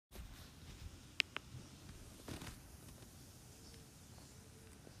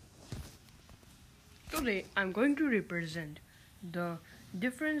Today I'm going to represent the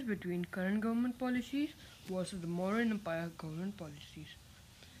difference between current government policies versus the Mauryan Empire government policies.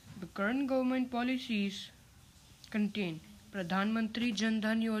 The current government policies contain Pradhan Mantri Jan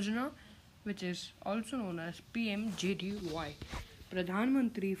Dhan Yojana, which is also known as PMJDY, Pradhan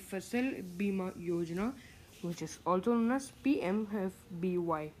Mantri Fasal Bima Yojana, which is also known as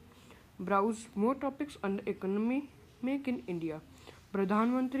PMFBY. Browse more topics under economy. Make in India. Pradhan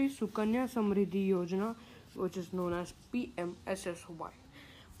Mantri Sukanya Samriddhi Yojana, which is known as PMSSY.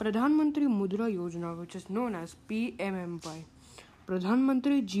 Pradhan Mantri Mudra Yojana, which is known as PMMY. Pradhan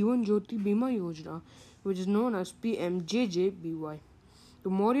Mantri Jeevan Jyoti Bima Yojana, which is known as PMJJBY. The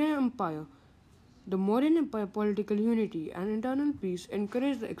Mauryan Empire. The Mauryan Empire political unity and internal peace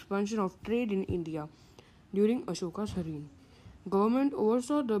encouraged the expansion of trade in India during Ashoka's reign. Government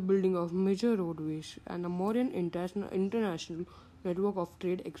oversaw the building of major roadways and the Mauryan international network of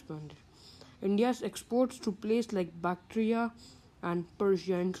trade expanded. India's exports to places like Bactria and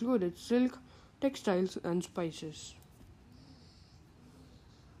Persia included silk, textiles and spices.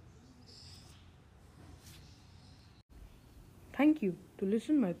 Thank you to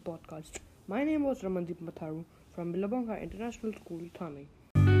listen my podcast. My name was Ramandeep Matharu from Billabonga International School, Thane.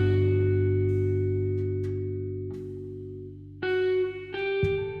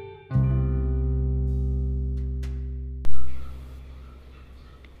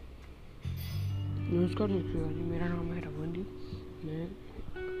 नमस्कार मित्रों, मेरा नाम है रमनदीप। मैं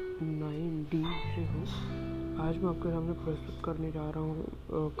 9D से हूँ। आज मैं आपके सामने प्रस्तुत करने जा रहा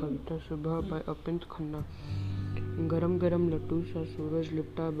हूँ कविता सुबह बाय अपिंत खन्ना। गरम गरम लड्डू सा सूरज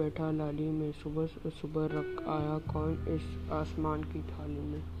लिपटा बैठा लाली में, सुबह सुबह रख आया कौन इस आसमान की थाली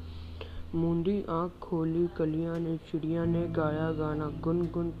में। मूंदी आँख खोली कलियाँ ने, चिड़िया ने गाया गाना, गुन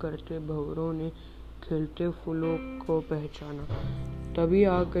गुन करते भंवरों ने खिलते फूलों को पहचाना। तभी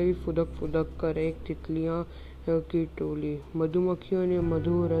आ गई फुदक फुदक कर एक तितलियाँ की टोली, मधुमक्खियों ने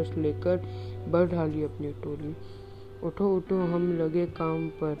मधु रस लेकर बढ़ ढाली अपनी टोली। उठो उठो हम लगे काम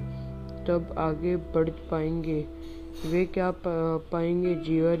पर, तब आगे बढ़ पाएंगे, वे क्या पाएंगे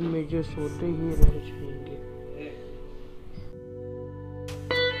जीवन में जो सोते ही रह जाएंगे।